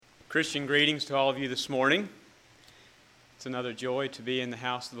Christian greetings to all of you this morning. It's another joy to be in the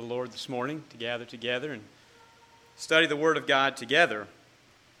house of the Lord this morning, to gather together and study the Word of God together.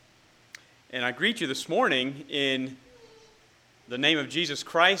 And I greet you this morning in the name of Jesus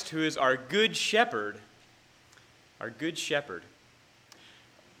Christ, who is our Good Shepherd. Our Good Shepherd.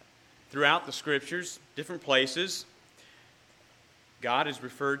 Throughout the Scriptures, different places, God is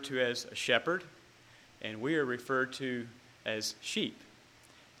referred to as a shepherd, and we are referred to as sheep.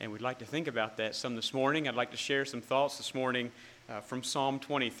 And we'd like to think about that some this morning. I'd like to share some thoughts this morning from Psalm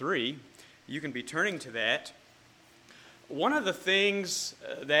 23. You can be turning to that. One of the things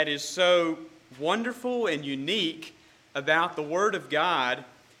that is so wonderful and unique about the Word of God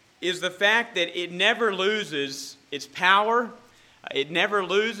is the fact that it never loses its power. It never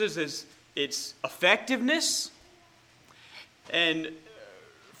loses its effectiveness. And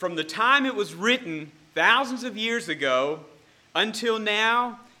from the time it was written thousands of years ago until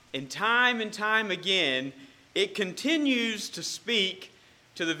now, and time again, it continues to speak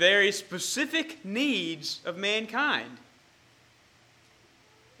to the very specific needs of mankind.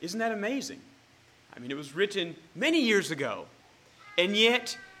 Isn't that amazing? I mean, it was written many years ago, and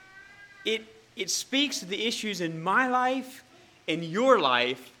yet it speaks to the issues in my life and your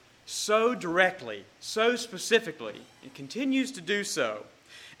life so directly, so specifically. It continues to do so.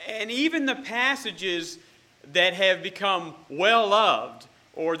 And even the passages that have become well-loved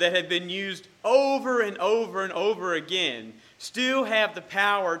or that have been used over and over and over again still have the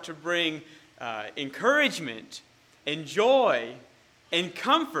power to bring encouragement and joy and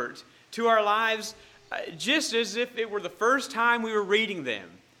comfort to our lives just as if it were the first time we were reading them.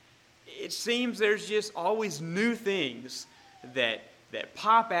 It seems there's just always new things that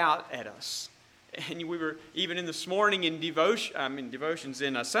pop out at us. And we were even in this morning in devotions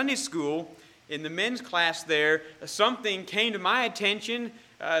in Sunday school. In the men's class there, something came to my attention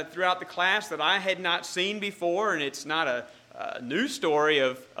throughout the class that I had not seen before, and it's not a new story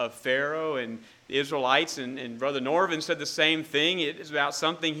of Pharaoh and the Israelites, and Brother Norvin said the same thing. It is about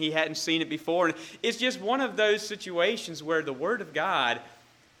something he hadn't seen it before, and it's just one of those situations where the Word of God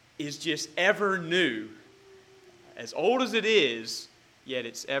is just ever new. As old as it is, yet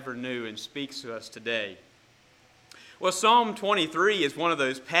it's ever new and speaks to us today. Well, Psalm 23 is one of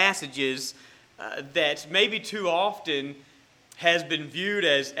those passages that maybe too often has been viewed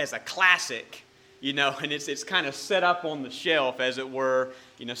as a classic, and it's kind of set up on the shelf, as it were,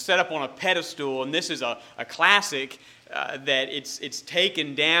 set up on a pedestal, and this is a classic that it's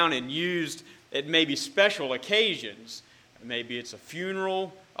taken down and used at maybe special occasions. Maybe it's a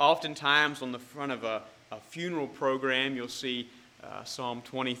funeral. Oftentimes on the front of a funeral program, you'll see Psalm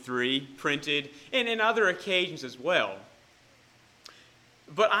 23 printed, and in other occasions as well.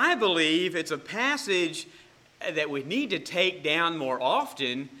 But I believe it's a passage that we need to take down more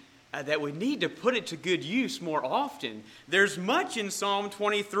often, that we need to put it to good use more often. There's much in Psalm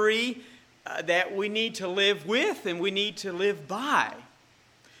 23 that we need to live with and we need to live by.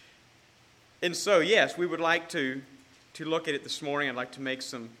 And so, yes, we would like to look at it this morning. I'd like to make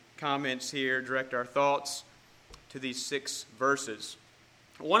some comments here, direct our thoughts to these 6 verses.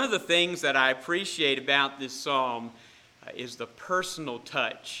 One of the things that I appreciate about this psalm is the personal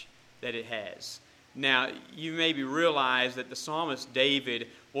touch that it has. Now, you maybe realize that the psalmist David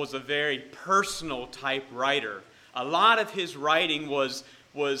was a very personal type writer. A lot of his writing was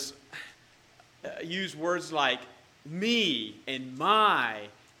used words like me and my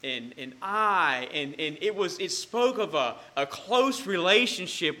and I, and it spoke of a close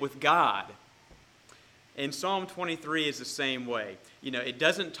relationship with God. And Psalm 23 is the same way. It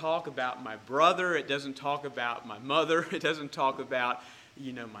doesn't talk about my brother. It doesn't talk about my mother. It doesn't talk about,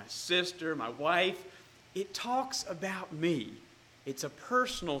 my sister, my wife. It talks about me. It's a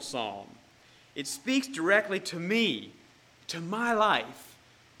personal psalm. It speaks directly to me, to my life,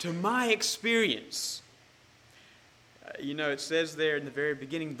 to my experience. It says there in the very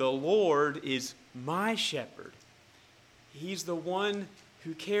beginning, the Lord is my shepherd. He's the one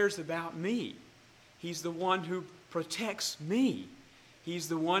who cares about me. He's the one who protects me. He's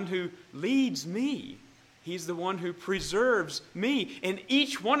the one who leads me. He's the one who preserves me. And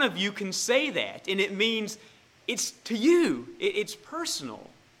each one of you can say that. And it means it's to you. It's personal.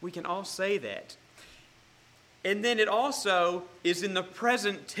 We can all say that. And then it also is in the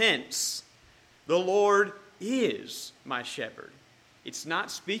present tense. The Lord is my shepherd. It's not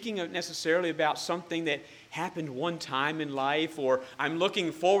speaking necessarily about something that happened one time in life, or I'm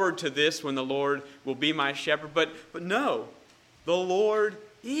looking forward to this when the Lord will be my shepherd. But no, the Lord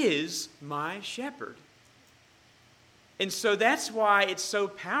is my shepherd. And so that's why it's so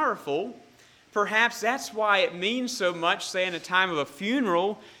powerful. Perhaps that's why it means so much, say, in a time of a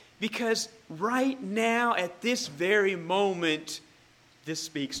funeral, Because right now, at this very moment, this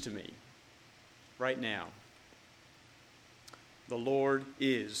speaks to me. Right now. The Lord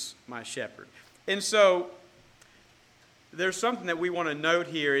is my shepherd. And so, there's something that we want to note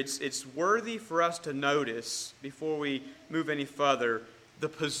here. It's worthy for us to notice, before we move any further, the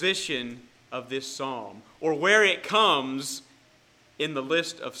position of this psalm, or where it comes in the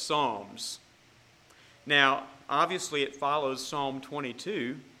list of psalms. Now, obviously it follows Psalm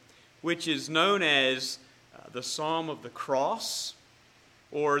 22, which is known as the Psalm of the Cross,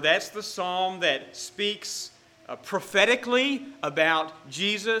 or that's the psalm that speaks prophetically about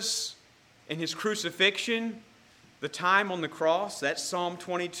Jesus and his crucifixion, the time on the cross. That's Psalm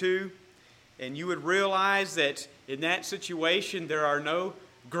 22. And you would realize that in that situation there are no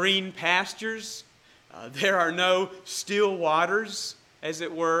green pastures, there are no still waters, as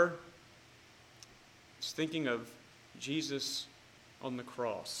it were. It's thinking of Jesus on the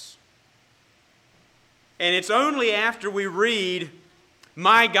cross. And it's only after we read,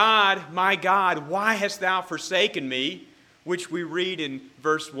 my God, why hast thou forsaken me?" which we read in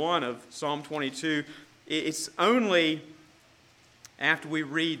verse 1 of Psalm 22. It's only after we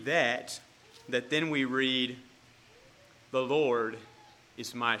read that then we read, "The Lord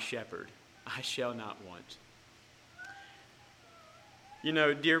is my shepherd, I shall not want." You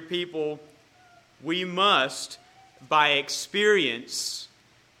know, dear people, we must, by experience,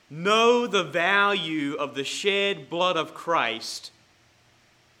 know the value of the shed blood of Christ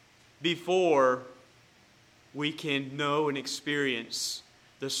before we can know and experience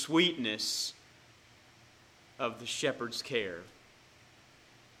the sweetness of the shepherd's care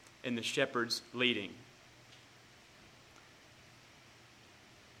and the shepherd's leading.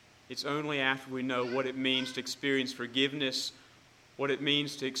 It's only after we know what it means to experience forgiveness, what it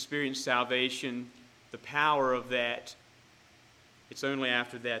means to experience salvation, the power of that. It's only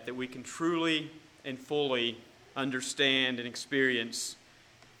after that we can truly and fully understand and experience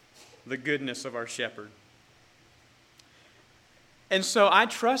the goodness of our shepherd. And so I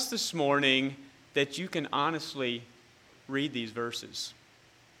trust this morning that you can honestly read these verses.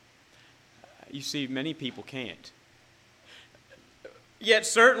 You see, many people can't. Yet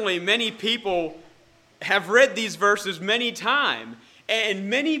certainly many people have read these verses many times, and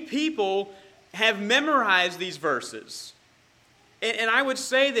many people have memorized these verses. And I would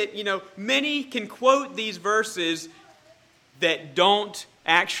say that, many can quote these verses that don't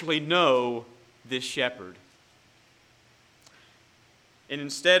actually know this shepherd. And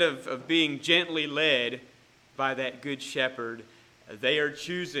instead of being gently led by that good shepherd, they are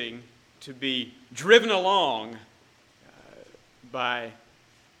choosing to be driven along by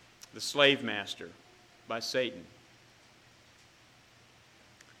the slave master, by Satan.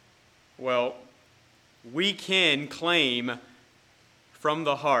 Well, we can claim from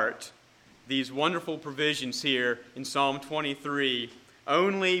the heart these wonderful provisions here in Psalm 23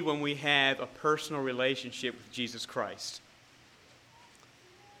 only when we have a personal relationship with Jesus Christ.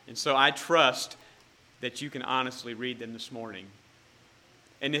 And so I trust that you can honestly read them this morning.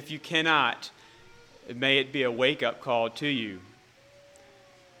 And if you cannot, may it be a wake-up call to you.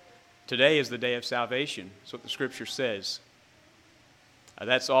 Today is the day of salvation. That's what the Scripture says.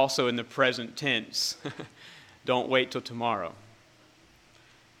 That's also in the present tense. Don't wait till tomorrow.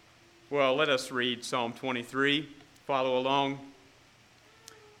 Well, let us read Psalm 23. Follow along.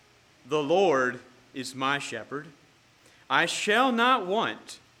 "The Lord is my shepherd. I shall not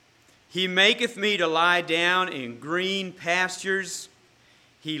want. He maketh me to lie down in green pastures.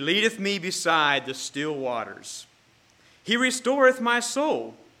 He leadeth me beside the still waters. He restoreth my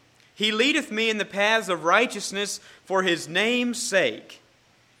soul. He leadeth me in the paths of righteousness for his name's sake.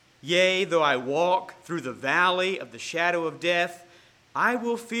 Yea, though I walk through the valley of the shadow of death, I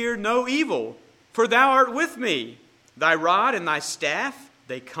will fear no evil, for thou art with me. Thy rod and thy staff,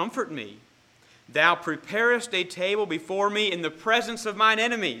 they comfort me. Thou preparest a table before me in the presence of mine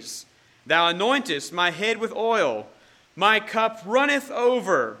enemies. Thou anointest my head with oil. My cup runneth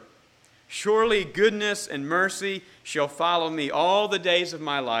over. Surely goodness and mercy shall follow me all the days of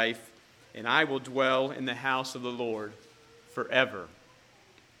my life, and I will dwell in the house of the Lord forever."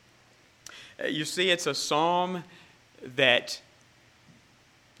 You see, it's a psalm that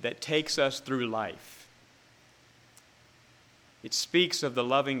takes us through life. It speaks of the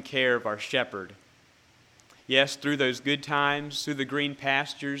loving care of our shepherd. Yes, through those good times, through the green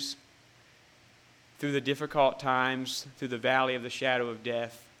pastures, through the difficult times, through the valley of the shadow of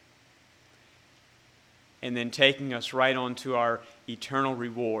death, and then taking us right on to our eternal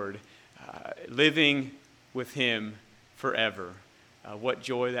reward, living with him forever. What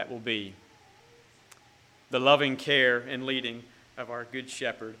joy that will be. The loving care and leading of our Good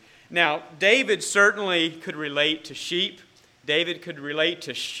Shepherd. Now, David certainly could relate to sheep. David could relate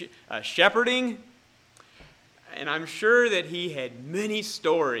to shepherding. And I'm sure that he had many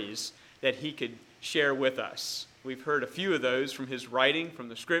stories that he could share with us. We've heard a few of those from his writing, from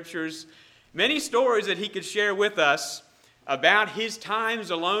the Scriptures. Many stories that he could share with us about his times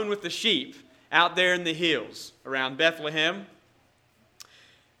alone with the sheep out there in the hills around Bethlehem.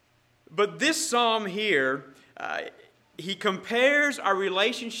 But this psalm here, he compares our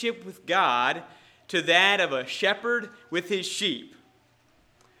relationship with God to that of a shepherd with his sheep.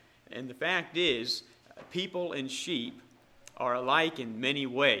 And the fact is, people and sheep are alike in many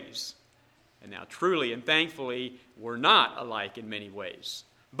ways. And now, truly and thankfully, we're not alike in many ways.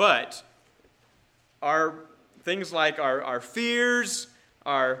 But our things like our fears,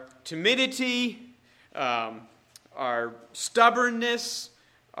 our timidity, our stubbornness,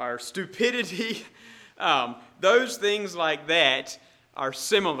 our stupidity, those things like that are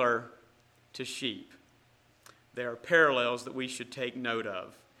similar to sheep. There are parallels that we should take note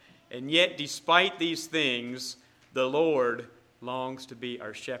of. And yet, despite these things, the Lord longs to be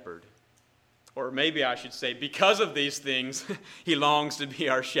our shepherd. Or maybe I should say, because of these things, he longs to be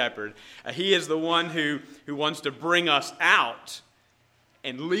our shepherd. He is the one who wants to bring us out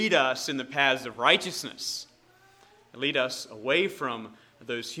and lead us in the paths of righteousness. Lead us away from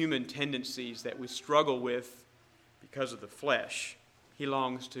those human tendencies that we struggle with because of the flesh. He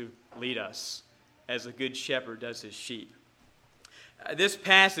longs to lead us as a good shepherd does his sheep. This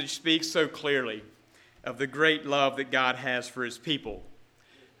passage speaks so clearly of the great love that God has for his people.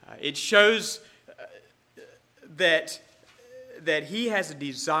 It shows that he has a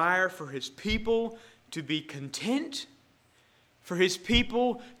desire for his people to be content, for his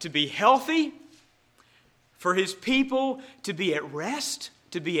people to be healthy, for his people to be at rest,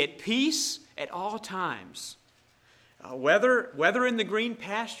 to be at peace at all times. Whether in the green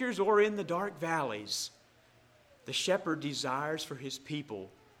pastures or in the dark valleys, the shepherd desires for his people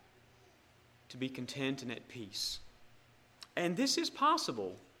to be content and at peace. And this is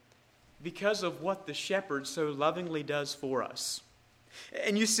possible because of what the shepherd so lovingly does for us.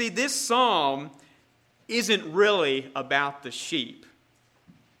 And you see, this psalm isn't really about the sheep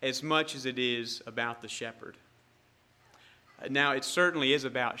as much as it is about the shepherd. Now, it certainly is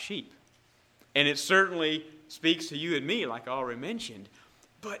about sheep. And it certainly speaks to you and me, like I already mentioned.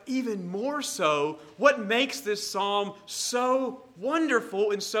 But even more so, what makes this psalm so wonderful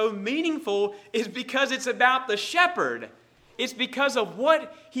and so meaningful is because it's about the shepherd. It's because of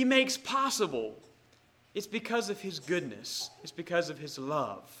what he makes possible. It's because of his goodness. It's because of his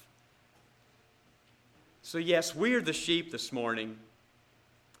love. So yes, we are the sheep this morning.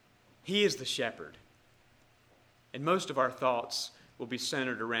 He is the shepherd. And most of our thoughts will be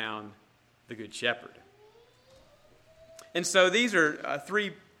centered around the Good Shepherd. And so these are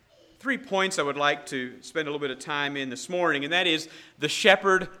three points I would like to spend a little bit of time in this morning, and that is the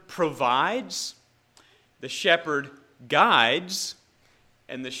shepherd provides, the shepherd guides,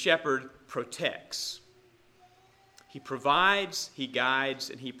 and the shepherd protects. He provides, he guides,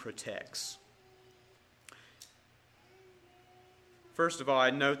 and he protects. First of all,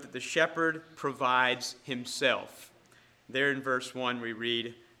 I note that the shepherd provides himself. There in verse 1 we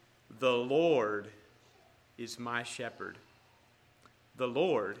read, "The Lord is my shepherd." The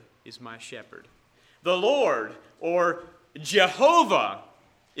Lord is my shepherd. The Lord, or Jehovah,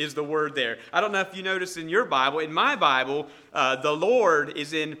 is the word there. I don't know if you notice in your Bible. In my Bible, the Lord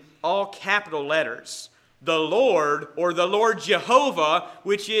is in all capital letters. The Lord, or the Lord Jehovah,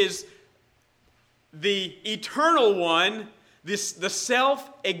 which is the eternal one, the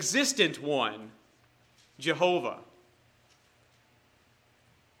self-existent one, Jehovah.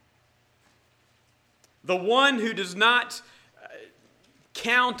 The one who does not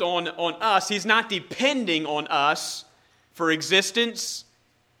count on us. He's not depending on us for existence.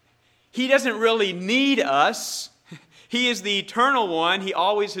 He doesn't really need us. He is the eternal one. He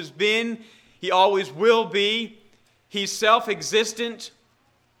always has been. He always will be. He's self-existent.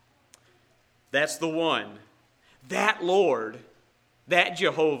 That's the one. That Lord, that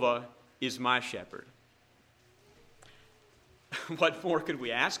Jehovah is my shepherd. What more could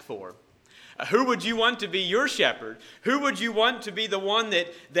we ask for? Who would you want to be your shepherd? Who would you want to be the one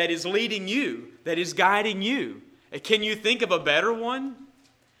that is leading you, that is guiding you? Can you think of a better one?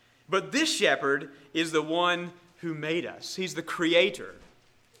 But this shepherd is the one who made us. He's the creator.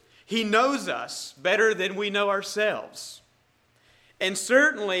 He knows us better than we know ourselves. And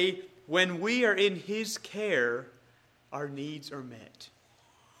certainly, when we are in his care, our needs are met.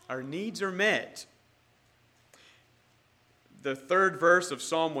 Our needs are met. The third verse of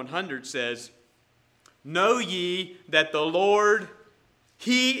Psalm 100 says, Know ye that the Lord,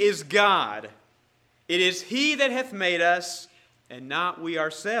 He is God. It is He that hath made us, and not we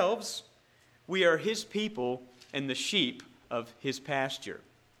ourselves. We are His people and the sheep of His pasture.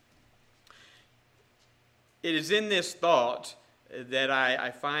 It is in this thought that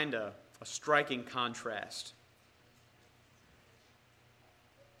I find a striking contrast.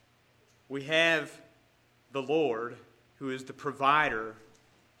 We have the Lord, who is the provider.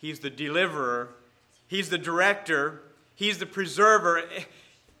 He's the deliverer. He's the director. He's the preserver.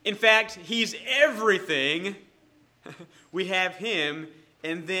 In fact, He's everything. We have Him.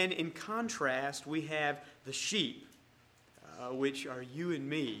 And then in contrast, we have the sheep, which are you and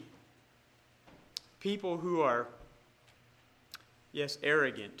me. People who are, yes,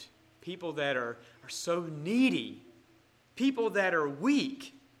 arrogant. People that are so needy. People that are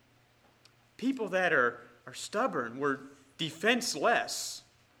weak. People that are stubborn. We're defenseless.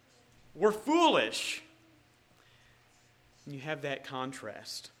 We're foolish. And you have that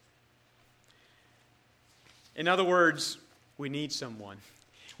contrast. In other words, we need someone.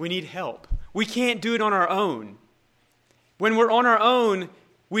 We need help. We can't do it on our own. When we're on our own,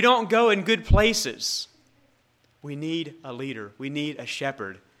 we don't go in good places. We need a leader. We need a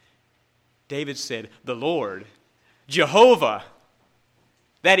shepherd. David said, the Lord, Jehovah,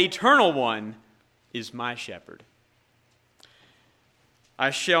 that eternal one, is my shepherd. I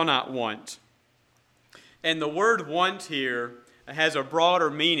shall not want. And the word want here has a broader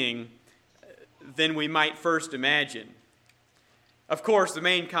meaning than we might first imagine. Of course, the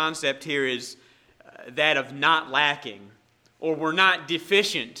main concept here is that of not lacking, or we're not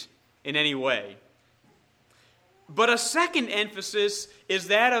deficient in any way. But a second emphasis is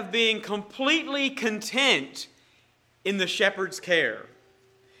that of being completely content in the shepherd's care.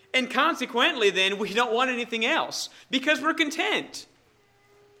 And consequently, then, we don't want anything else because we're content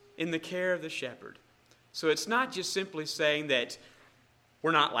in the care of the shepherd. So it's not just simply saying that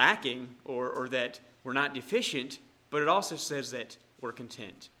we're not lacking or that we're not deficient, but it also says that we're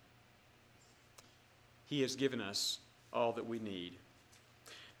content. He has given us all that we need.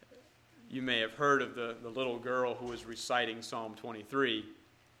 You may have heard of the little girl who was reciting Psalm 23,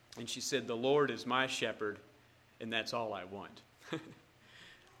 and she said, the Lord is my shepherd, and that's all I want.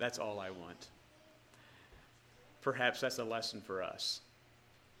 That's all I want. Perhaps that's a lesson for us.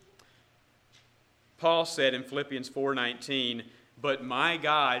 Paul said in Philippians 4:19, but my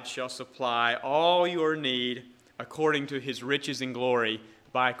God shall supply all your need according to His riches and glory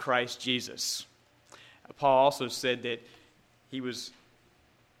by Christ Jesus. Paul also said that he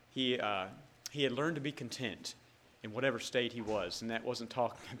had learned to be content in whatever state he was. And that wasn't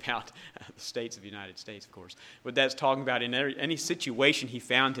talking about the states of the United States, of course. But that's talking about in any situation he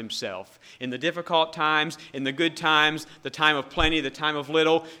found himself. In the difficult times, in the good times, the time of plenty, the time of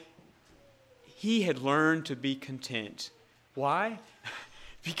little. He had learned to be content. Why?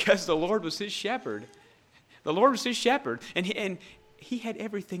 Because the Lord was his shepherd. The Lord was his shepherd. And he had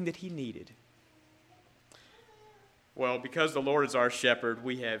everything that he needed. Well, because the Lord is our shepherd,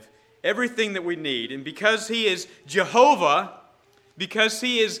 we have everything that we need. And because He is Jehovah, because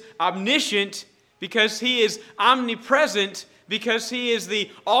He is omniscient, because He is omnipresent, because He is the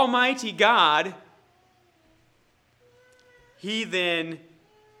Almighty God, He then,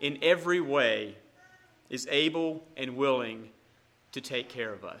 in every way, is able and willing to take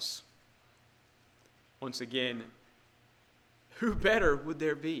care of us. Once again, who better would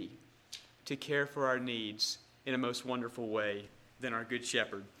there be to care for our needs in a most wonderful way than our good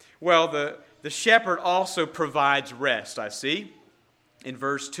shepherd? Well, the shepherd also provides rest, I see. In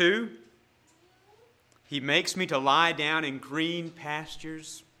verse 2, He makes me to lie down in green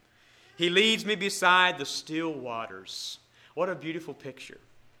pastures. He leads me beside the still waters. What a beautiful picture.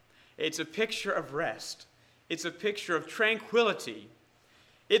 It's a picture of rest. It's a picture of tranquility.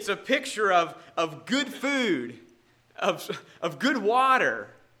 It's a picture of good food, of good water.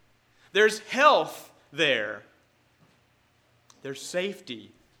 There's health there. There's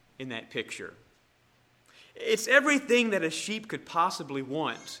safety in that picture. It's everything that a sheep could possibly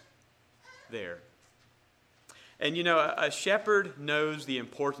want there. And you know, a shepherd knows the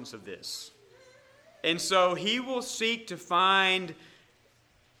importance of this. And so he will seek to find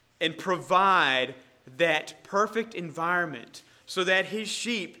and provide that perfect environment so that his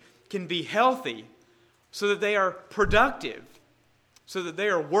sheep can be healthy, so that they are productive, so that they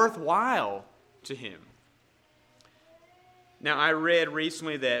are worthwhile to him. Now, I read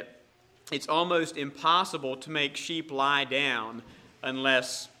recently that it's almost impossible to make sheep lie down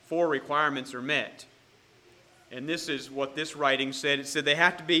unless 4 requirements are met. And this is what this writing said. It said they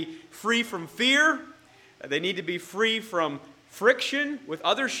have to be free from fear. They need to be free from friction with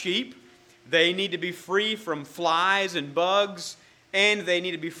other sheep. They need to be free from flies and bugs, and they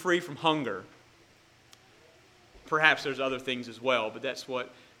need to be free from hunger. Perhaps there's other things as well, but that's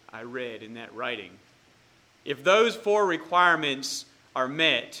what I read in that writing. If those 4 requirements are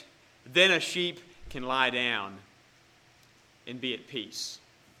met, then a sheep can lie down and be at peace.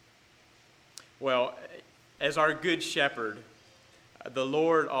 Well, as our good shepherd, the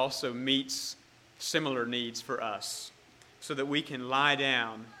Lord also meets similar needs for us so that we can lie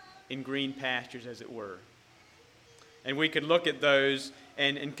down in green pastures, as it were. And we could look at those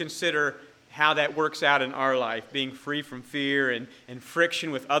and consider how that works out in our life, being free from fear and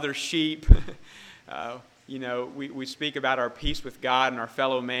friction with other sheep. We speak about our peace with God and our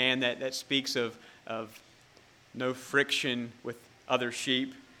fellow man. That speaks of no friction with other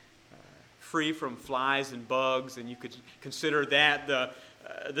sheep. Free from flies and bugs, and you could consider that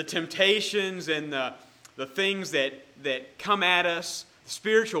the temptations and the things that come at us, the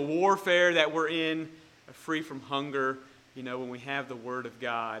spiritual warfare that we're in, free from hunger. When we have the Word of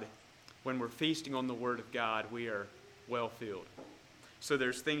God, when we're feasting on the Word of God, we are well-filled. So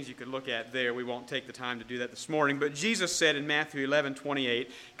there's things you could look at there. We won't take the time to do that this morning. But Jesus said in Matthew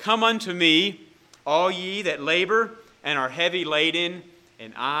 11:28, "Come unto me, all ye that labor and are heavy laden,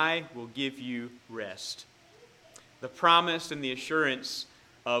 and I will give you rest." The promise and the assurance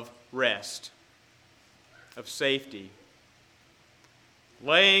of rest, of safety.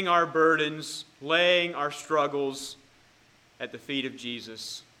 Laying our burdens, laying our struggles at the feet of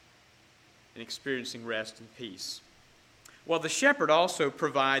Jesus and experiencing rest and peace. Well, the shepherd also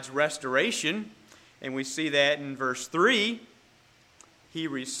provides restoration, and we see that in verse 3. "He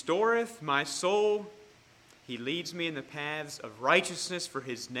restoreth my soul. He leads me in the paths of righteousness for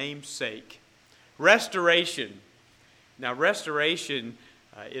His name's sake." Restoration. Now, restoration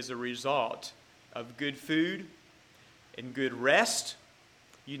is a result of good food and good rest.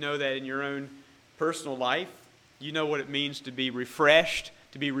 You know that in your own personal life. You know what it means to be refreshed,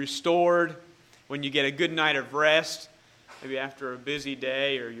 to be restored. When you get a good night of rest, maybe after a busy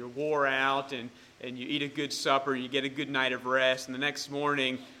day, or you're wore out and you eat a good supper, you get a good night of rest, and the next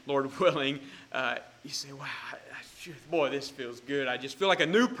morning, Lord willing, you say, "Wow, boy, this feels good. I just feel like a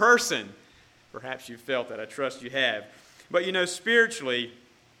new person." Perhaps you felt that. I trust you have. But spiritually,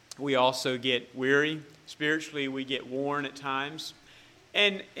 we also get weary. Spiritually, we get worn at times.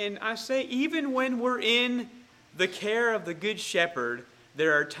 And I say, even when we're in the care of the Good Shepherd,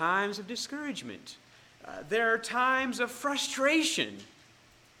 there are times of discouragement. There are times of frustration.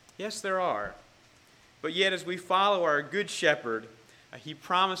 Yes, there are. But yet, as we follow our Good Shepherd, He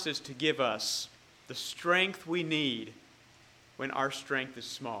promises to give us the strength we need when our strength is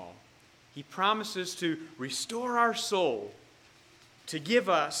small. He promises to restore our soul, to give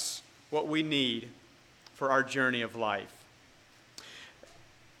us what we need for our journey of life.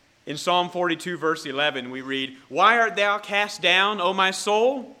 In Psalm 42, verse 11, we read, "Why art thou cast down, O my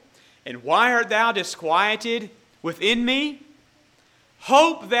soul? And why art thou disquieted within me?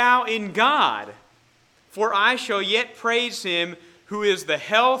 Hope thou in God, for I shall yet praise Him, who is the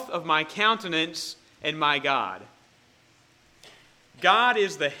health of my countenance and my God." God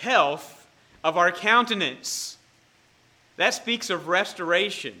is the health of our countenance. That speaks of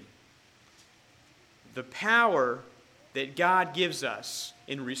restoration. The power that God gives us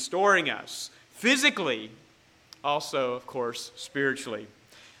in restoring us physically, also, of course, spiritually.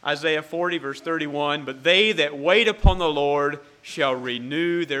 Isaiah 40, verse 31, "But they that wait upon the Lord shall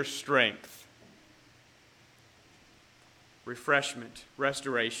renew their strength." Refreshment,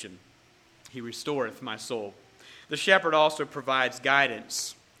 restoration. "He restoreth my soul." The shepherd also provides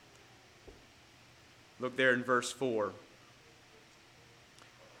guidance. Look there in verse 4.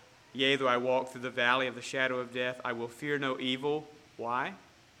 "Yea, though I walk through the valley of the shadow of death, I will fear no evil." Why?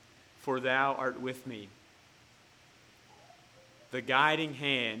 "For thou art with me." The guiding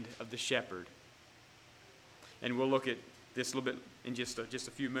hand of the shepherd. And we'll look at this a little bit in just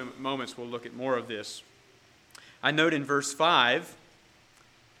a few moments. We'll look at more of this. I note in verse 5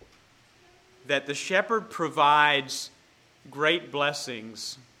 that the shepherd provides great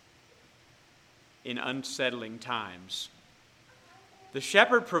blessings in unsettling times. The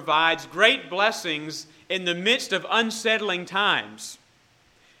shepherd provides great blessings in the midst of unsettling times.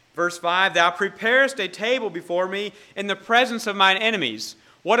 Verse 5, "Thou preparest a table before me in the presence of mine enemies."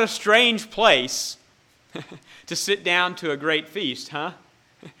 What a strange place to sit down to a great feast, huh?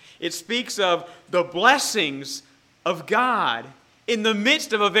 It speaks of the blessings of God in the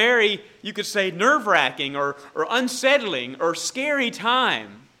midst of a very, you could say, nerve-wracking or unsettling or scary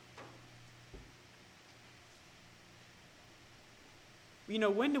time.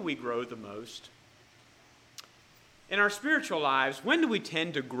 When do we grow the most? in our spiritual lives, when do we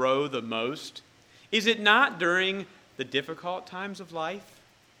tend to grow the most? Is it not during the difficult times of life?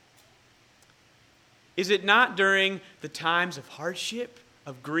 Is it not during the times of hardship,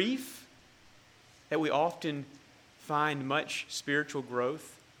 of grief, that we often find much spiritual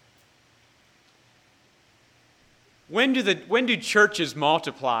growth? When do churches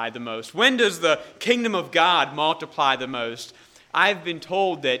multiply the most? When does the kingdom of God multiply the most? I've been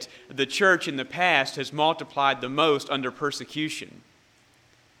told that the church in the past has multiplied the most under persecution,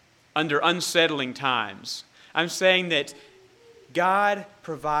 under unsettling times. I'm saying that God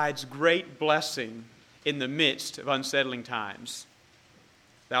provides great blessing in the midst of unsettling times.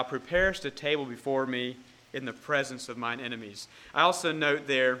 Thou preparest a table before me in the presence of mine enemies. I also note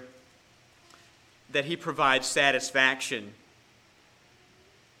there that he provides satisfaction.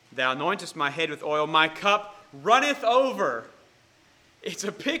 Thou anointest my head with oil, my cup runneth over. It's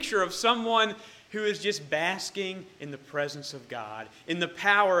a picture of someone who is just basking in the presence of God, in the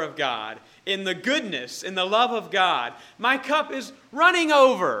power of God, in the goodness, in the love of God. My cup is running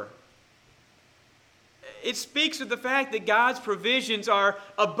over. It speaks of the fact that God's provisions are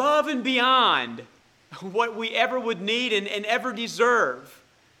above and beyond what we ever would need and ever deserve.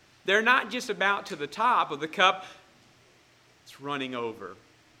 They're not just about to the top of the cup, it's running over.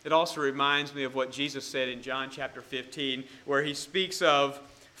 It also reminds me of what Jesus said in John chapter 15, where he speaks of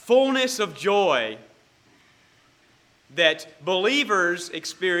fullness of joy, that believers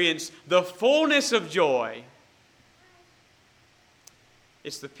experience the fullness of joy.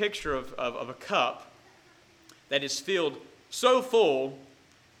 It's the picture of a cup that is filled so full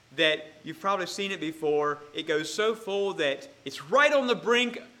that you've probably seen it before. It goes so full that it's right on the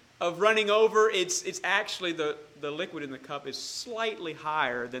brink of running over. It's actually the liquid in the cup is slightly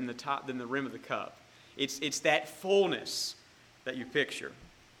higher than the rim of the cup. It's that fullness that you picture.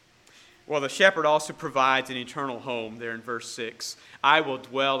 Well, the shepherd also provides an eternal home there in verse 6. I will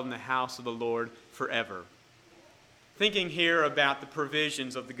dwell in the house of the Lord forever. Thinking here about the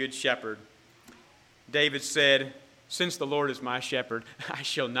provisions of the good shepherd, David said, since the Lord is my shepherd, I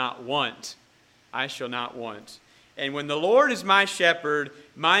shall not want. I shall not want. And when the Lord is my shepherd,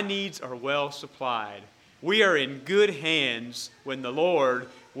 my needs are well supplied. We are in good hands when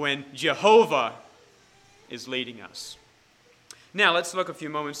Jehovah is leading us. Now, let's look a few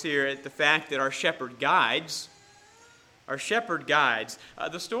moments here at the fact that our shepherd guides. Our shepherd guides.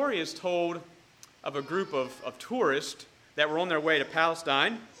 The story is told of a group of tourists that were on their way to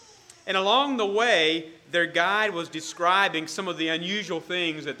Palestine. And along the way, their guide was describing some of the unusual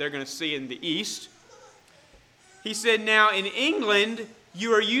things that they're going to see in the east. He said, now in England,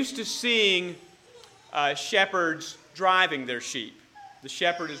 you are used to seeing shepherds driving their sheep. The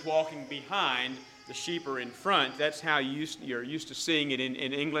shepherd is walking behind, the sheep are in front. That's how you're used to seeing it in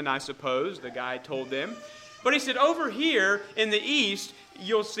England, I suppose, the guide told them. But he said, over here in the east,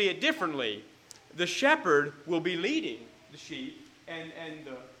 you'll see it differently. The shepherd will be leading the sheep, and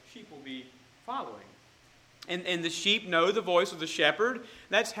the sheep will be following. And the sheep know the voice of the shepherd.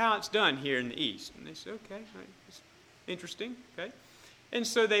 That's how it's done here in the east. And they said, okay, it's interesting, okay. And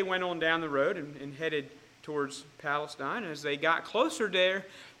so they went on down the road and headed towards Palestine. As they got closer there,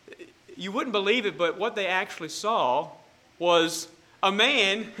 you wouldn't believe it, but what they actually saw was a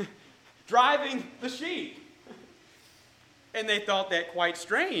man driving the sheep. And they thought that quite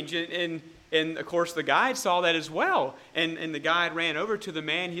strange. And of course, the guide saw that as well. And the guide ran over to the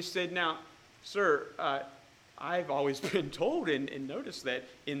man. He said, now, sir, I've always been told and noticed that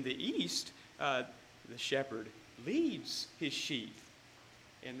in the east, the shepherd leads his sheep.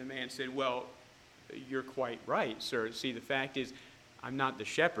 And the man said, well, you're quite right, sir. See, the fact is, I'm not the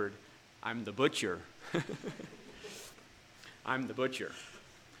shepherd. I'm the butcher. I'm the butcher.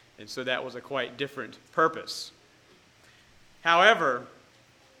 And so that was a quite different purpose. However,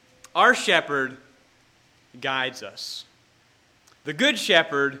 our shepherd guides us. The good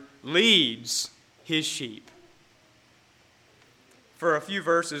shepherd leads his sheep. For a few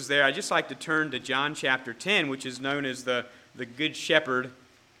verses there, I'd just like to turn to John chapter 10, which is known as the Good Shepherd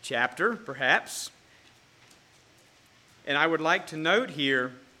chapter, perhaps. And I would like to note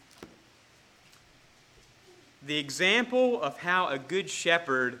here the example of how a good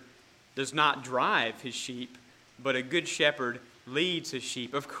shepherd does not drive his sheep, but a good shepherd leads his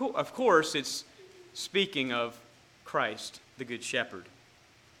sheep. Of course, it's speaking of Christ, the good shepherd.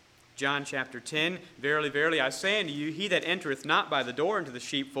 John chapter 10, verily, verily, I say unto you, he that entereth not by the door into the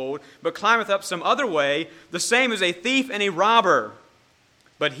sheepfold, but climbeth up some other way, the same is a thief and a robber.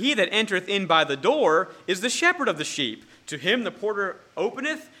 But he that entereth in by the door is the shepherd of the sheep. To him the porter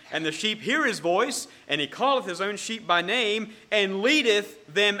openeth, and the sheep hear his voice, and he calleth his own sheep by name, and leadeth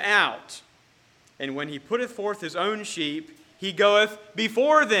them out. And when he putteth forth his own sheep, he goeth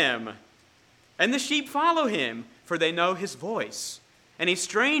before them. And the sheep follow him, for they know his voice. And a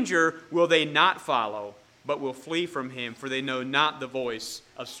stranger will they not follow, but will flee from him, for they know not the voice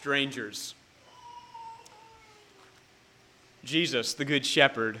of strangers. Jesus, the Good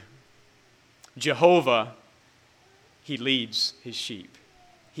Shepherd, Jehovah, he leads his sheep.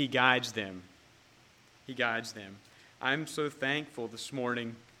 He guides them. He guides them. I'm so thankful this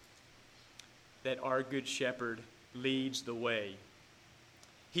morning that our Good Shepherd leads the way.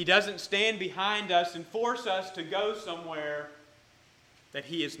 He doesn't stand behind us and force us to go somewhere that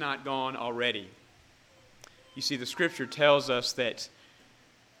he has not gone already. You see, the Scripture tells us that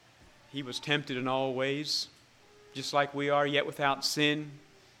he was tempted in all ways, just like we are, yet without sin.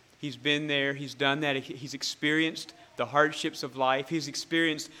 He's been there. He's done that. He's experienced the hardships of life. He's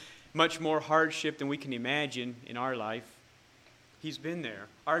experienced much more hardship than we can imagine in our life. He's been there.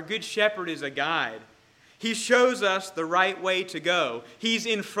 Our Good Shepherd is a guide. He shows us the right way to go. He's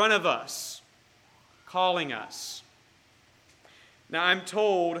in front of us, calling us. Now, I'm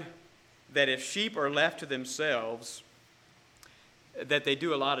told that if sheep are left to themselves, that they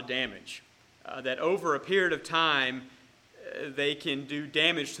do a lot of damage. That over a period of time, they can do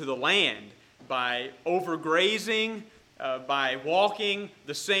damage to the land by overgrazing, by walking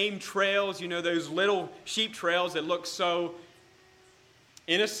the same trails, those little sheep trails that look so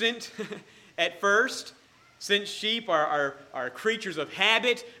innocent at first. Since sheep are creatures of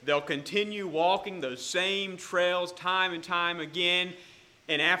habit, they'll continue walking those same trails time and time again.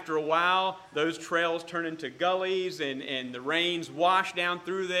 And after a while, those trails turn into gullies and the rains wash down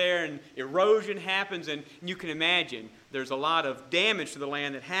through there and erosion happens. And you can imagine there's a lot of damage to the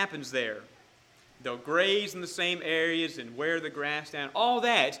land that happens there. They'll graze in the same areas and wear the grass down. All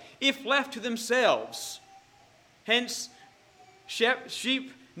that, if left to themselves. Hence,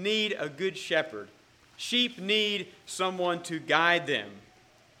 sheep need a good shepherd. Sheep need someone to guide them.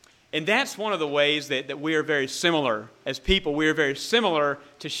 And that's one of the ways that we are very similar. As people, we are very similar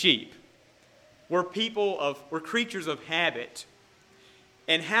to sheep. We're creatures of habit.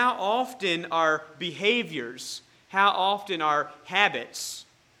 And how often our behaviors, how often our habits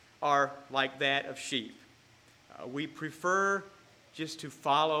are like that of sheep. We prefer just to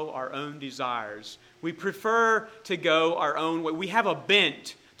follow our own desires. We prefer to go our own way. We have a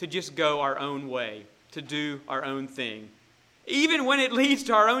bent to just go our own way, to do our own thing, even when it leads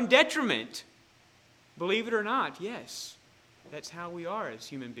to our own detriment. Believe it or not, yes, that's how we are as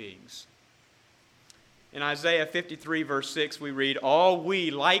human beings. In Isaiah 53, verse 6, we read, all we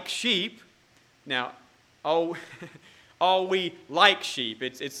like sheep. Now, all we like sheep.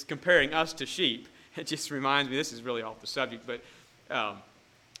 It's comparing us to sheep. It just reminds me, this is really off the subject, but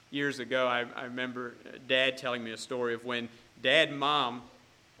years ago, I remember Dad telling me a story of when Dad and Mom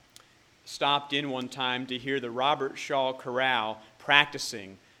stopped in one time to hear the Robert Shaw Chorale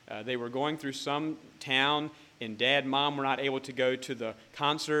practicing. They were going through some town, and Dad and Mom were not able to go to the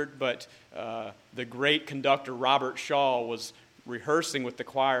concert, but the great conductor Robert Shaw was rehearsing with the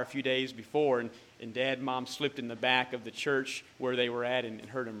choir a few days before, and Dad and Mom slipped in the back of the church where they were at and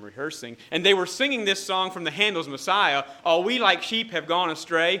heard him rehearsing. And they were singing this song from the Handel's Messiah, all we like sheep have gone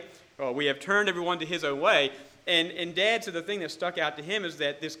astray, we have turned everyone to his own way. And Dad said the thing that stuck out to him is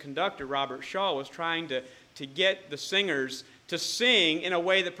that this conductor, Robert Shaw, was trying to get the singers to sing in a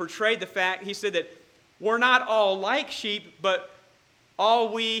way that portrayed the fact, he said that we're not all like sheep, but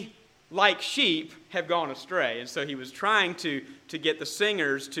all we like sheep have gone astray. And so he was trying to get the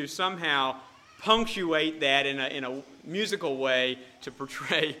singers to somehow punctuate that in a musical way to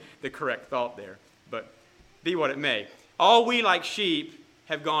portray the correct thought there. But be what it may. All we like sheep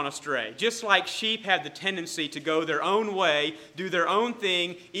have gone astray. Just like sheep have the tendency to go their own way, do their own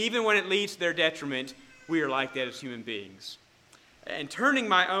thing, even when it leads to their detriment, we are like that as human beings. And turning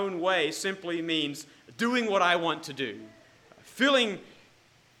my own way simply means doing what I want to do, feeling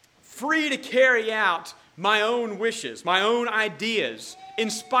free to carry out my own wishes, my own ideas, in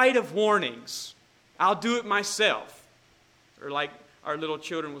spite of warnings. I'll do it myself. Or like our little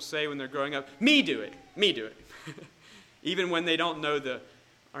children will say when they're growing up, me do it. Even when they don't know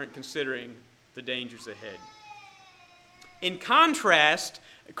aren't considering the dangers ahead. In contrast,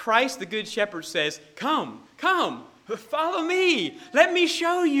 Christ the Good Shepherd says, come, follow me. Let me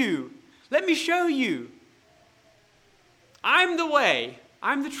show you. I'm the way.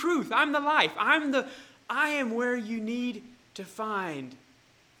 I'm the truth. I'm the life. I am where you need to find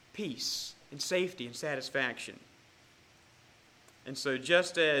peace and safety and satisfaction. And so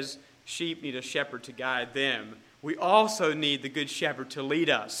just as sheep need a shepherd to guide them, we also need the Good Shepherd to lead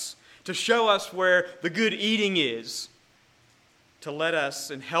us, to show us where the good eating is, to let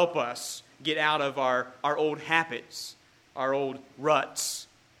us and help us get out of our old habits, our old ruts,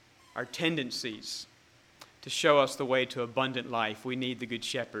 our tendencies, to show us the way to abundant life. We need the Good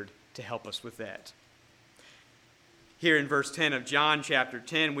Shepherd to help us with that. Here in verse 10 of John chapter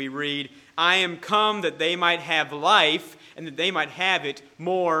 10, we read, "I am come that they might have life, and that they might have it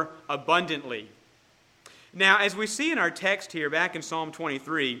more abundantly." Now, as we see in our text here, back in Psalm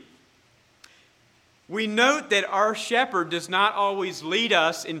 23, we note that our shepherd does not always lead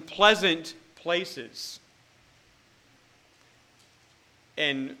us in pleasant places.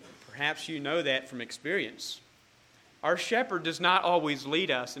 And perhaps you know that from experience. Our shepherd does not always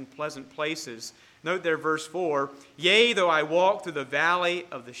lead us in pleasant places. Note there, verse 4, "Yea, though I walk through the valley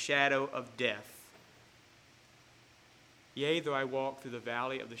of the shadow of death." Yea, though I walk through the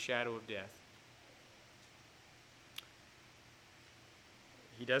valley of the shadow of death.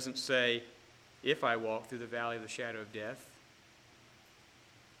 He doesn't say, if I walk through the valley of the shadow of death,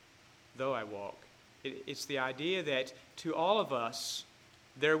 though I walk. It's the idea that to all of us,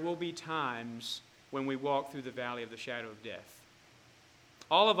 there will be times when we walk through the valley of the shadow of death.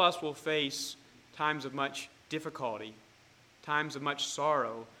 All of us will face times of much difficulty, times of much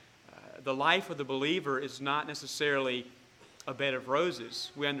sorrow. The life of the believer is not necessarily a bed of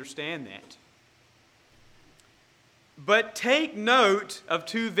roses. We understand that. But take note of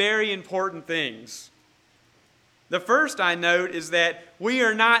two very important things. The first I note is that we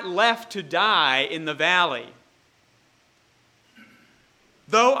are not left to die in the valley.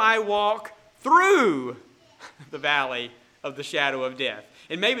 Though I walk through the valley of the shadow of death.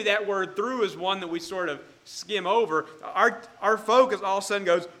 And maybe that word "through" is one that we sort of skim over. Our focus all of a sudden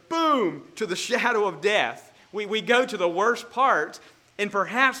goes, boom, to the shadow of death. We go to the worst part, and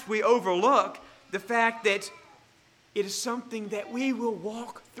perhaps we overlook the fact that it is something that we will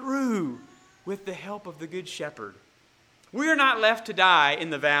walk through with the help of the Good Shepherd. We are not left to die in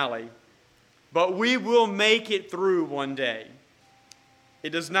the valley, but we will make it through one day.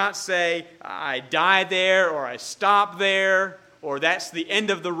 It does not say, I die there, or I stop there, or that's the end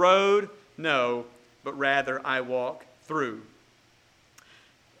of the road. No, but rather I walk through.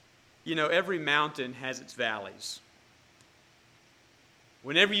 You know, every mountain has its valleys.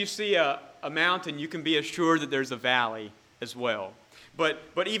 Whenever you see a mountain, you can be assured that there's a valley as well.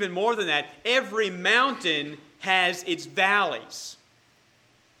 But even more than that, every mountain has its valleys.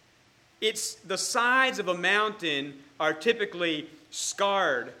 It's the sides of a mountain are typically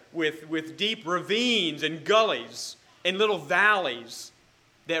scarred with deep ravines and gullies and little valleys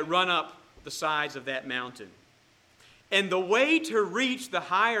that run up the sides of that mountain. And the way to reach the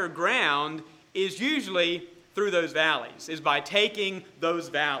higher ground is usually through those valleys, is by taking those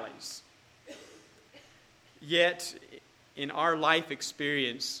valleys. Yet, in our life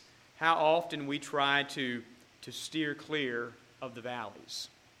experience, how often we try to steer clear of the valleys.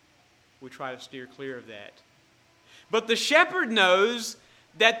 We try to steer clear of that. But the shepherd knows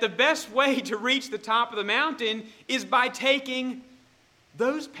that the best way to reach the top of the mountain is by taking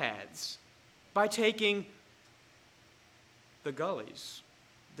those paths, by taking the gullies,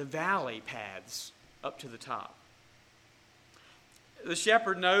 the valley paths up to the top. The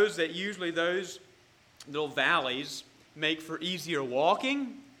shepherd knows that usually those little valleys make for easier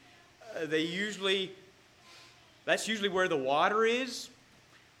walking. That's usually where the water is.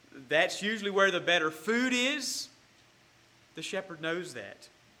 That's usually where the better food is. The shepherd knows that.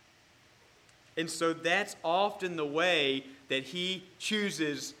 And so that's often the way that he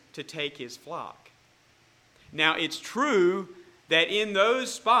chooses to take his flock. Now, it's true that in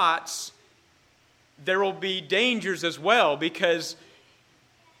those spots, there will be dangers as well, because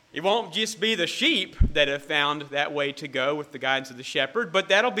it won't just be the sheep that have found that way to go with the guidance of the shepherd, but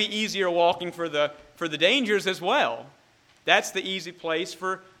that'll be easier walking for the dangers as well. That's the easy place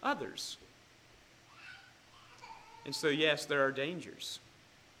for others. And so, yes, there are dangers.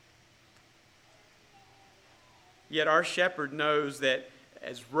 Yet our shepherd knows that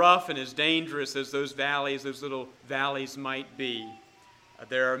as rough and as dangerous as those little valleys might be,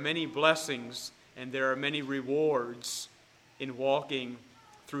 there are many blessings and there are many rewards in walking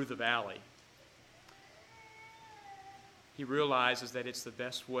through the valley. He realizes that it's the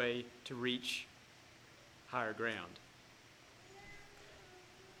best way to reach higher ground.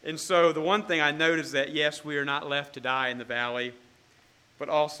 And so the one thing I note is that, yes, we are not left to die in the valley, but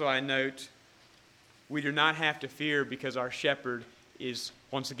also I note we do not have to fear because our shepherd is,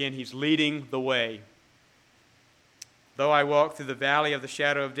 once again, he's leading the way. Though I walk through the valley of the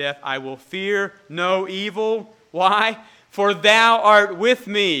shadow of death, I will fear no evil. Why? For thou art with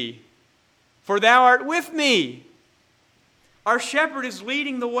me. For thou art with me. Our shepherd is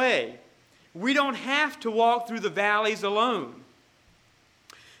leading the way. We don't have to walk through the valleys alone.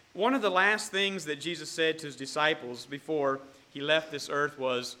 One of the last things that Jesus said to his disciples before he left this earth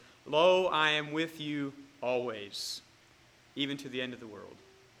was, "Lo, I am with you always, even to the end of the world."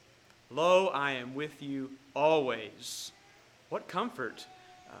 Lo, I am with you always. What comfort,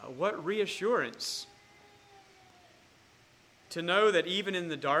 what reassurance to know that even in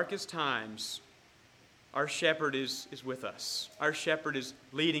the darkest times, our shepherd is with us. Our shepherd is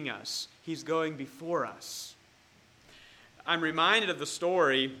leading us. He's going before us. I'm reminded of the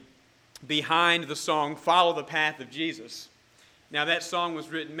story behind the song, "Follow the Path of Jesus." Now, that song was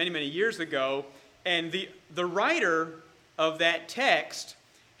written many, many years ago, and the writer of that text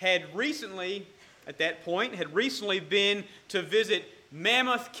had recently, at that point, been to visit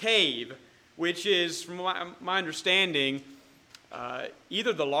Mammoth Cave, which is, from my understanding,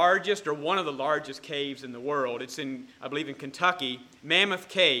 either the largest or one of the largest caves in the world. It's I believe in Kentucky, Mammoth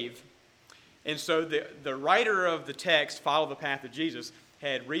Cave. And so the writer of the text, "Follow the Path of Jesus,"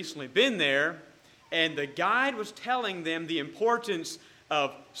 had recently been there, and the guide was telling them the importance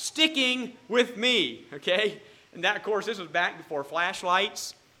of sticking with me, okay? And that, of course, this was back before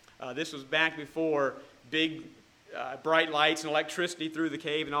flashlights. This was back before big bright lights and electricity through the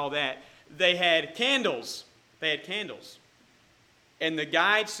cave and all that. They had candles. And the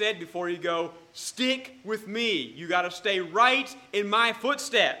guide said, before you go, "Stick with me. You got to stay right in my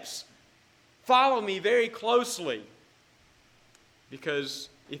footsteps. Follow me very closely. Because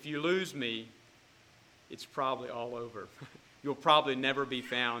if you lose me, it's probably all over. You'll probably never be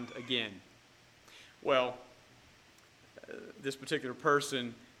found again." Well, this particular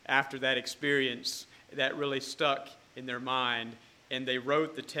person, after that experience, that really stuck in their mind, and they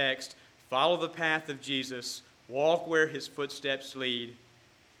wrote the text, "Follow the path of Jesus, walk where his footsteps lead,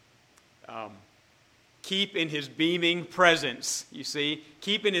 keep in his beaming presence." You see,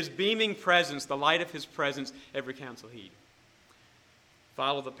 keep in his beaming presence, the light of his presence, every counsel heed.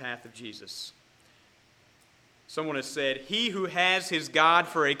 Follow the path of Jesus. Someone has said, "He who has his God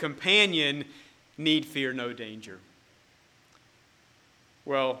for a companion need fear no danger."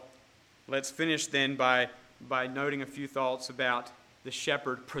 Well, let's finish then by noting a few thoughts about the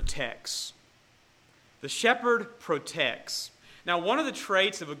shepherd protects. The shepherd protects. Now, one of the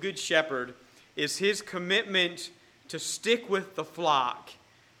traits of a good shepherd is his commitment to stick with the flock,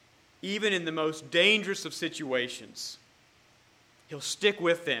 even in the most dangerous of situations. He'll stick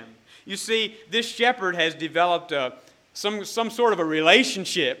with them. You see, this shepherd has developed some sort of a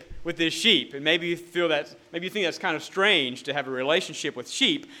relationship with his sheep, and maybe you think that's kind of strange to have a relationship with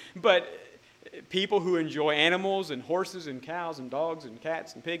sheep, but people who enjoy animals and horses and cows and dogs and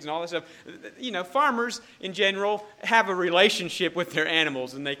cats and pigs and all that stuff, farmers in general have a relationship with their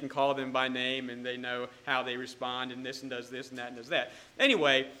animals, and they can call them by name, and they know how they respond, and this and does this and that and does that.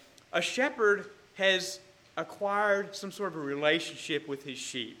 Anyway, a shepherd has acquired some sort of a relationship with his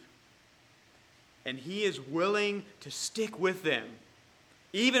sheep, and he is willing to stick with them,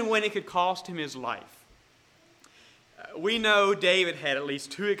 even when it could cost him his life. We know David had at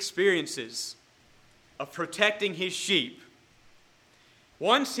least 2 experiences of protecting his sheep.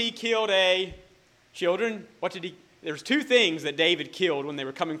 Once he killed children. There's 2 things that David killed when they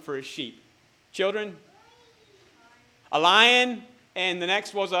were coming for his sheep. Children, a lion, and the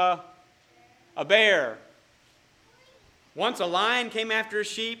next was a bear. Once a lion came after his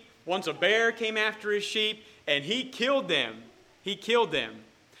sheep, once a bear came after his sheep, and he killed them.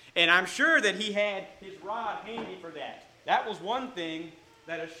 And I'm sure that he had his rod handy for that. That was one thing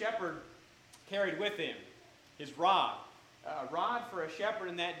that a shepherd carried with him, his rod. A rod for a shepherd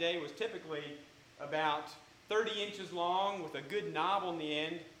in that day was typically about 30 inches long with a good knob on the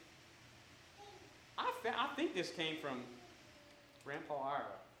end. I think this came from Grandpa Ira.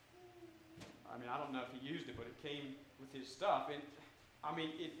 I don't know if he used it, but it came with his stuff. And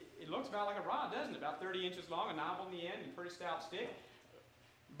it looks about like a rod, doesn't it? About 30 inches long, a knob on the end, and a pretty stout stick.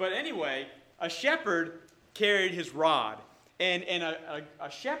 But anyway, a shepherd carried his rod. And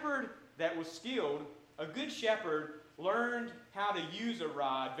a shepherd that was skilled, a good shepherd, learned how to use a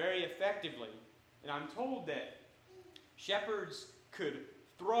rod very effectively. And I'm told that shepherds could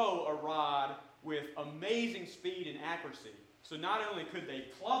throw a rod with amazing speed and accuracy. So not only could they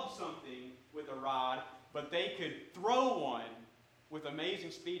club something with a rod, but they could throw one with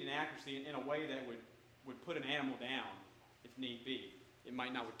amazing speed and accuracy in a way that would put an animal down if need be. It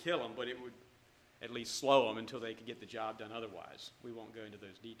might not would kill them, but it would at least slow them until they could get the job done otherwise. We won't go into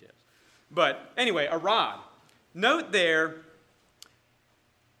those details. But anyway, a rod. Note there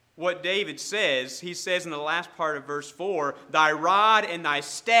what David says. He says in the last part of verse 4, "Thy rod and thy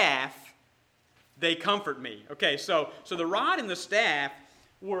staff, they comfort me." Okay, so the rod and the staff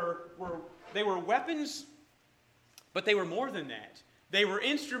were weapons, but they were more than that. They were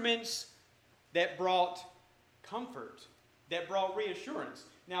instruments that brought comfort, that brought reassurance.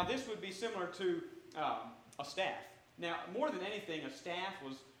 Now, this would be similar to a staff. Now, more than anything, a staff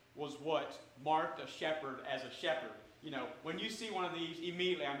was what marked a shepherd as a shepherd. You know, when you see one of these,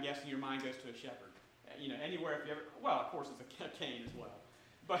 immediately I'm guessing your mind goes to a shepherd. You know, anywhere if you ever, well, of course it's a cane as well.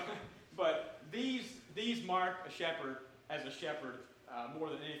 But these mark a shepherd as a shepherd more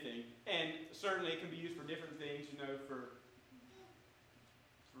than anything. And certainly it can be used for different things, you know, for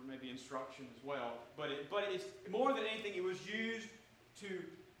maybe instruction as well. But it's more than anything, it was used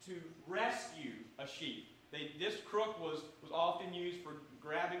to rescue a sheep. This crook was often used for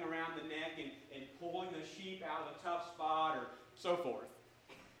grabbing around the neck and pulling the sheep out of a tough spot or so forth.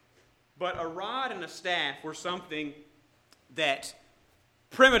 But a rod and a staff were something that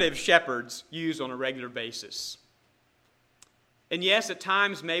primitive shepherds used on a regular basis. And yes, at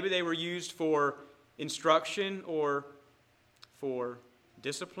times maybe they were used for instruction or for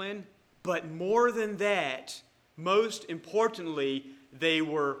discipline, but more than that, most importantly, they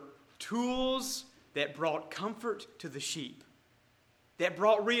were tools that brought comfort to the sheep, that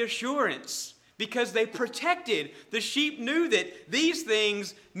brought reassurance, because they protected. The sheep knew that these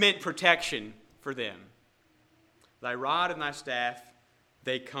things meant protection for them. Thy rod and thy staff,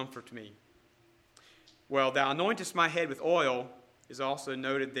 they comfort me. Well, thou anointest my head with oil is also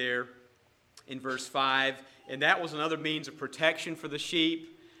noted there in verse 5, and that was another means of protection for the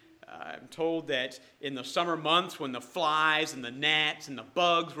sheep. I'm told that in the summer months when the flies and the gnats and the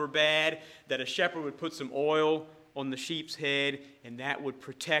bugs were bad, that a shepherd would put some oil on the sheep's head, and that would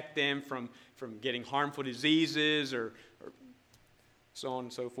protect them from getting harmful diseases or so on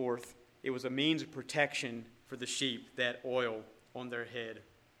and so forth. It was a means of protection for the sheep, that oil on their head.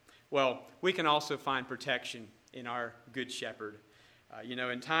 Well, we can also find protection in our Good Shepherd.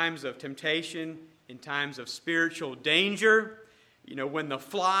 In times of temptation, in times of spiritual danger, when the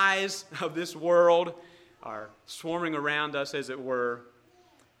flies of this world are swarming around us, as it were,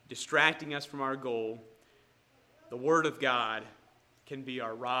 distracting us from our goal, the Word of God can be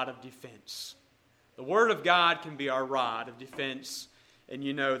our rod of defense. The Word of God can be our rod of defense. And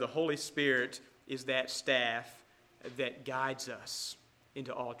the Holy Spirit is that staff that guides us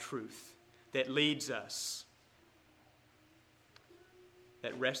into all truth, that leads us,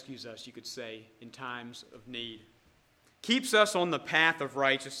 that rescues us, you could say, in times of need. Keeps us on the path of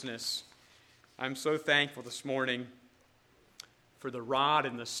righteousness. I'm so thankful this morning for the rod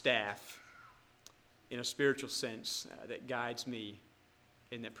and the staff in a spiritual sense that guides me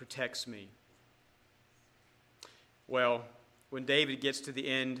and that protects me. Well, when David gets to the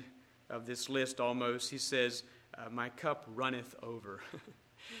end of this list almost, he says, my cup runneth over.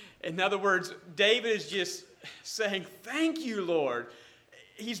 In other words, David is just saying, thank you, Lord.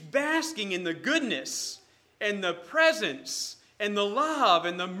 He's basking in the goodness and the presence and the love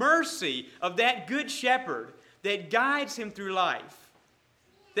and the mercy of that good shepherd that guides him through life,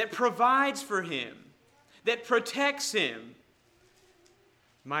 that provides for him, that protects him.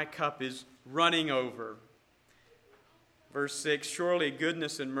 My cup is running over. Verse 6, surely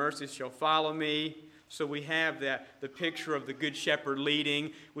goodness and mercy shall follow me. So we have the picture of the good shepherd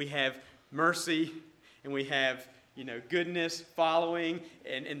leading. We have mercy and we have goodness following,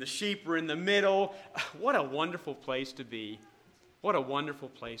 and the sheep are in the middle. What a wonderful place to be. What a wonderful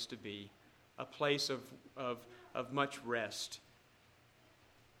place to be. A place of much rest.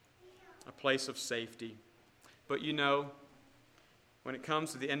 A place of safety. But when it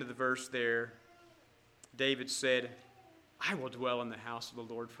comes to the end of the verse there, David said, I will dwell in the house of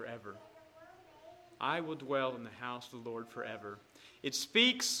the Lord forever. I will dwell in the house of the Lord forever. It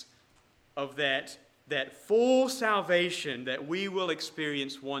speaks of that full salvation that we will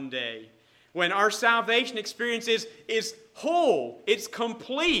experience one day. When our salvation experience is whole, it's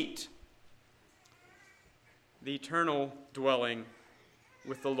complete. The eternal dwelling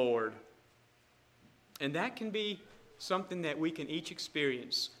with the Lord. And that can be something that we can each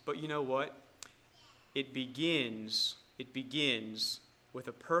experience. But you know what? It begins with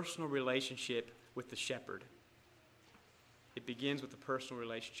a personal relationship with the shepherd. It begins with a personal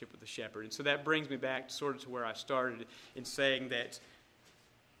relationship with the shepherd. And so that brings me back sort of to where I started in saying that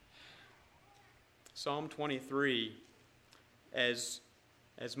Psalm 23, as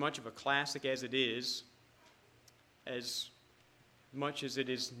much of a classic as it is, as much as it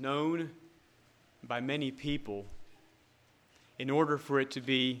is known by many people, in order for it to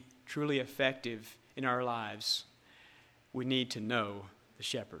be truly effective in our lives, we need to know the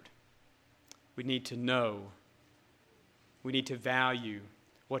shepherd. We need to know. We need to value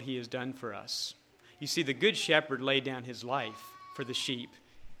what he has done for us. You see, the good shepherd laid down his life for the sheep,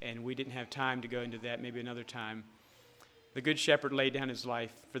 and we didn't have time to go into that, maybe another time. The Good Shepherd laid down his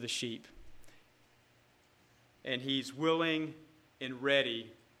life for the sheep. And he's willing and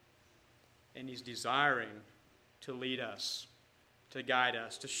ready, and he's desiring to lead us, to guide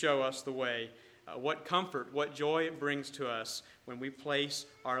us, to show us the way. What comfort, what joy it brings to us when we place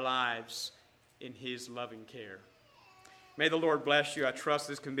our lives in his loving care. May the Lord bless you. I trust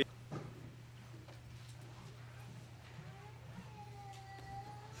this can be.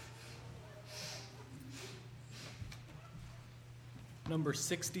 Number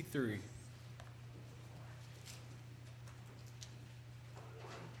 63.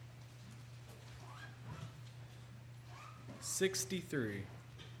 '63.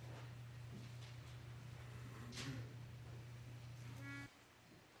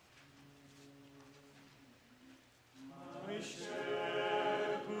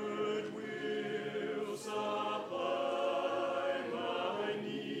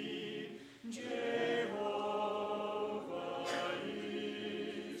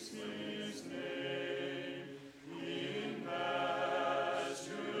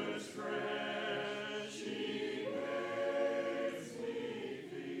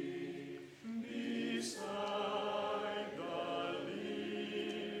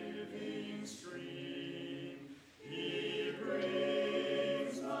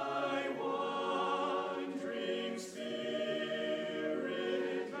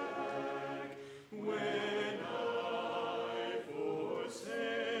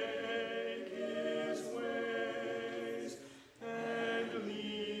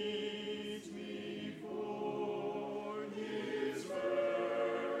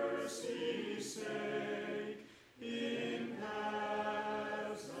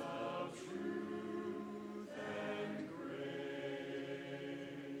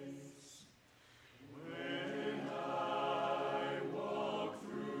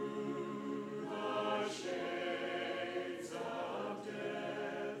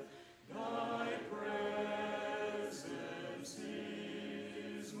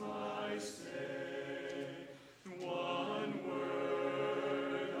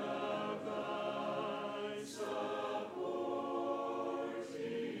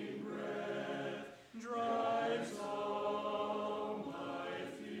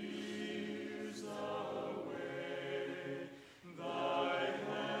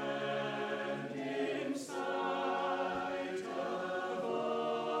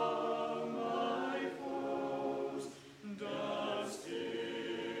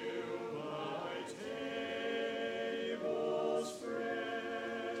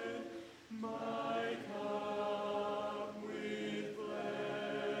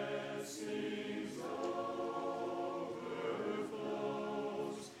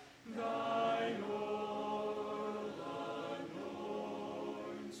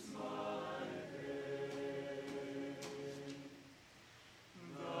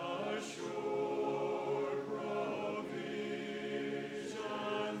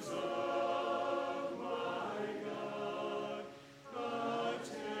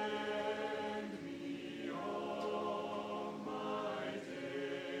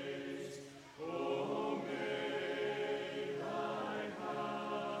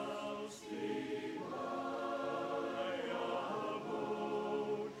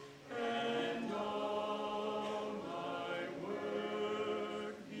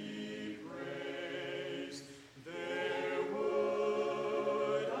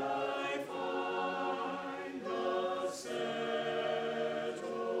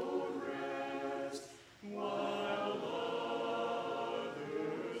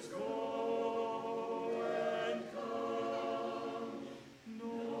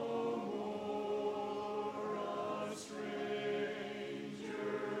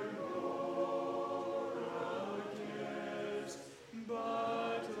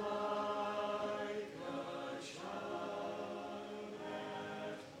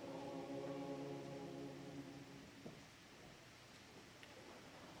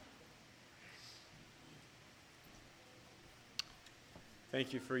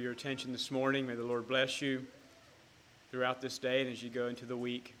 Thank you for your attention this morning. May the Lord bless you throughout this day and as you go into the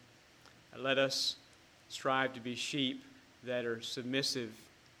week. Let us strive to be sheep that are submissive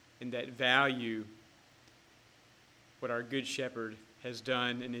and that value what our Good Shepherd has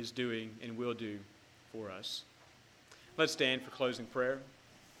done and is doing and will do for us. Let's stand for closing prayer.